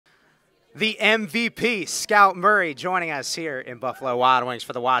The MVP, Scout Murray, joining us here in Buffalo Wild Wings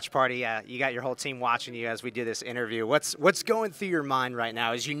for the watch party. You got your whole team watching you as we do this interview. What's going through your mind right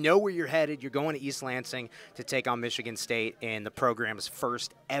now? As you know where you're headed, you're going to East Lansing to take on Michigan State in the program's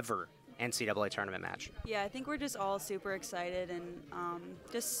first ever NCAA tournament match. Yeah, I think we're just all super excited and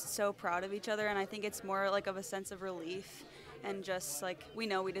just so proud of each other, and I think it's more like of a sense of relief and just like we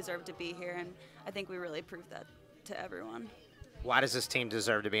know we deserve to be here, and I think we really proved that to everyone. Why does this team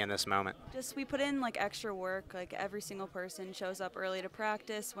deserve to be in this moment? Just we put in like extra work, like every single person shows up early to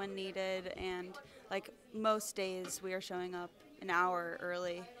practice when needed, and like most days we are showing up an hour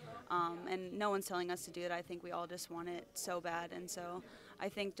early, and no one's telling us to do it. I think we all just want it so bad, and so I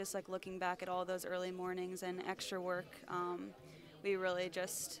think just like looking back at all those early mornings and extra work, we really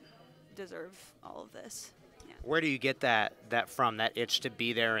just deserve all of this. Where do you get that from, that itch to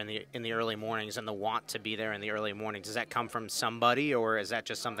be there in the early mornings and the want to be there in the early mornings? Does that come from somebody, or is that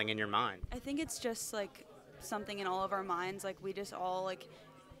just something in your mind? I think it's just like something in all of our minds. Like we just all like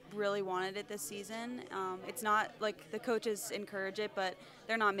really wanted it this season. It's not like the coaches encourage it, but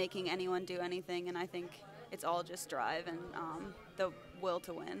they're not making anyone do anything, and I think it's all just drive and the will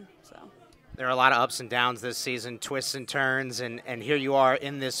to win. So. There are a lot of ups and downs this season, twists and turns, and here you are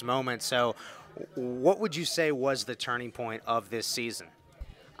in this moment. So what would you say was the turning point of this season?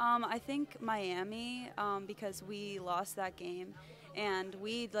 I think Miami, because we lost that game, and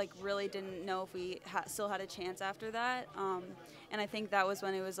we like really didn't know if we still had a chance after that. And I think that was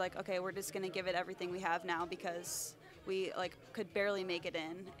when it was like, okay, we're just going to give it everything we have now, because we like could barely make it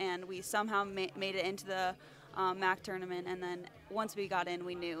in, and we somehow made it into the MAC tournament. And then once we got in,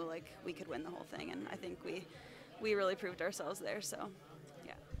 we knew like we could win the whole thing, and I think we really proved ourselves there. So.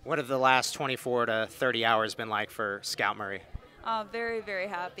 What have the last 24 to 30 hours been like for Scout Murray? Very, very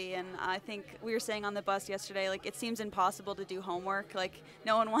happy, and I think we were saying on the bus yesterday, like it seems impossible to do homework. Like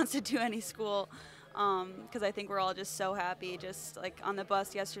no one wants to do any school, because I think we're all just so happy. Just like on the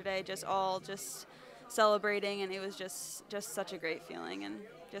bus yesterday, just all just celebrating, and it was just such a great feeling, and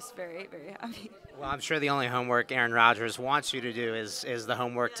just very, very happy. Well, I'm sure the only homework Aaron Rodgers wants you to do is the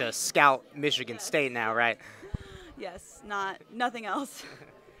homework to scout Michigan State now, right? Yes, nothing else.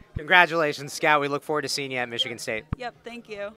 Congratulations, Scout. We look forward to seeing you at Michigan State. Yep, thank you.